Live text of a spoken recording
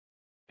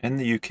In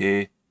the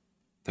UK,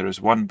 there is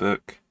one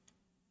book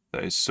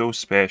that is so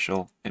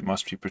special it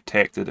must be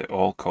protected at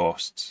all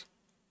costs.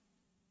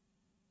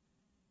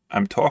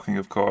 I'm talking,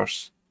 of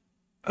course,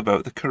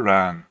 about the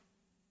Quran.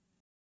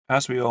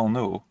 As we all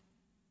know,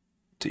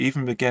 to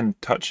even begin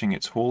touching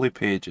its holy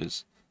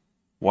pages,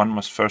 one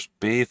must first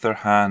bathe their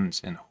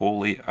hands in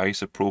holy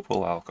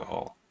isopropyl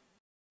alcohol.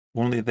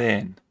 Only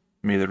then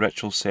may the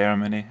ritual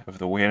ceremony of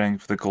the wearing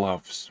of the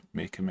gloves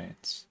may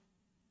commence.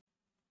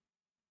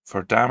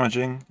 For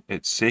damaging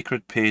its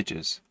sacred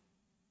pages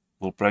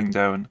will bring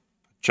down a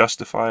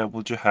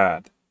justifiable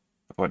jihad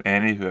upon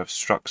any who have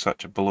struck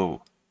such a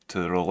blow to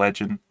the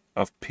religion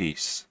of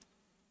peace.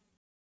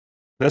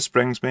 This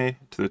brings me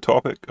to the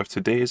topic of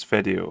today's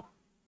video.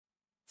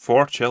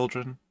 4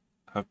 children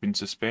have been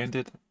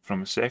suspended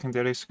from a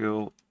secondary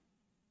school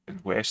in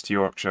West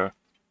Yorkshire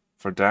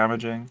for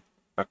damaging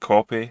a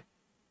copy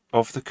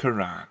of the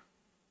Quran.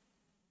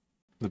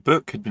 The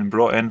book had been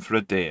brought in for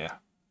a day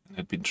and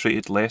had been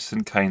treated less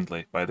than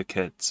kindly by the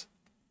kids.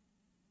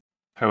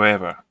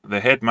 However, the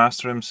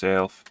headmaster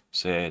himself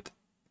said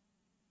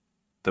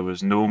there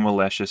was no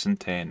malicious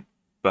intent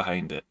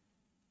behind it.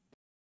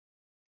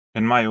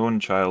 In my own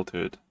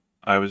childhood,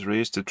 I was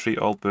raised to treat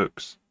all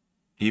books,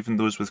 even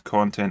those with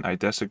content I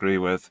disagree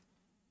with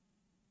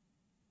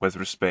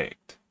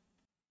respect,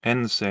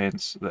 in the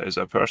sense that it's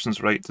a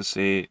person's right to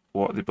say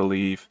what they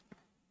believe,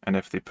 and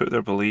if they put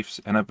their beliefs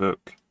in a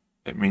book,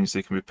 it means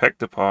they can be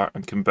picked apart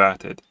and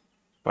combated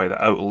by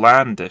the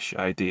outlandish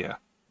idea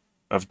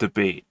of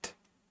debate.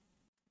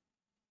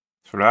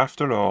 For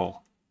after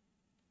all,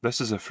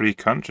 this is a free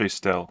country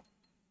still,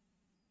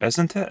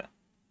 isn't it?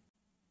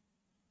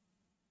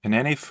 In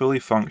any fully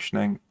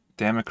functioning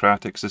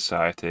democratic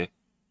society,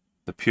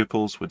 the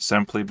pupils would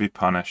simply be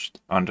punished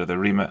under the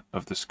remit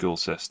of the school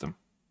system,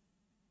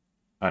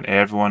 and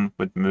everyone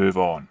would move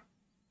on.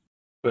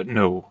 But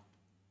no,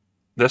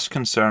 this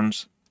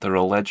concerns the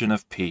religion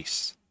of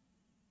peace.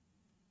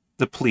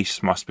 The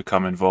police must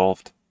become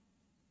involved.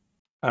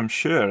 I'm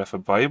sure if a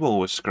Bible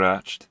was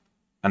scratched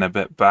and a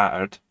bit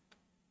battered,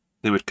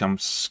 they would come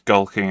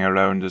skulking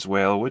around as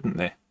well, wouldn't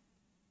they?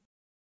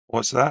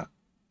 What's that?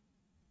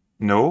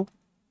 No?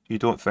 You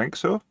don't think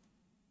so?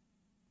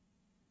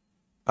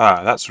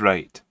 Ah, that's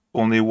right.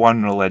 Only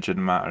one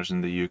religion matters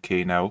in the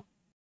UK now.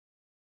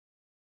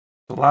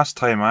 The last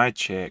time I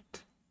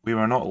checked, we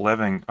were not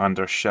living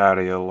under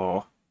Sharia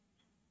law,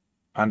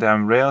 and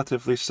I'm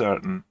relatively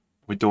certain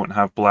we don't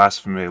have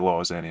blasphemy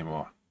laws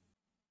anymore.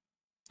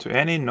 To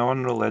any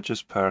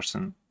non-religious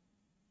person,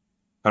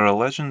 a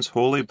religion's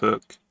holy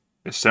book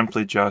is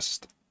simply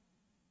just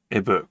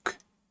a book.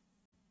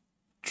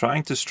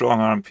 Trying to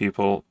strong-arm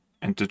people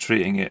into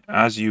treating it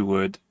as you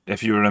would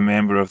if you were a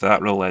member of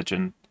that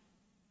religion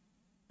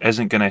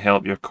isn't going to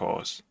help your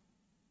cause.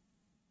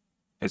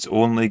 It's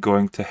only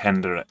going to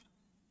hinder it.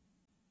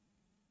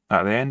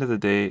 At the end of the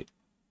day,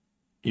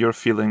 your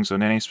feelings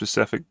on any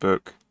specific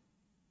book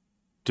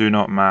do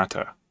not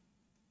matter.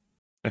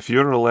 If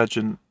your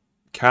religion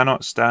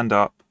cannot stand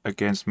up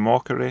against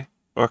mockery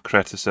or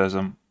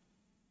criticism,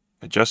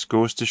 it just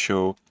goes to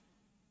show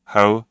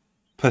how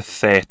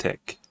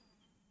pathetic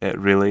it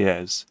really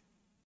is.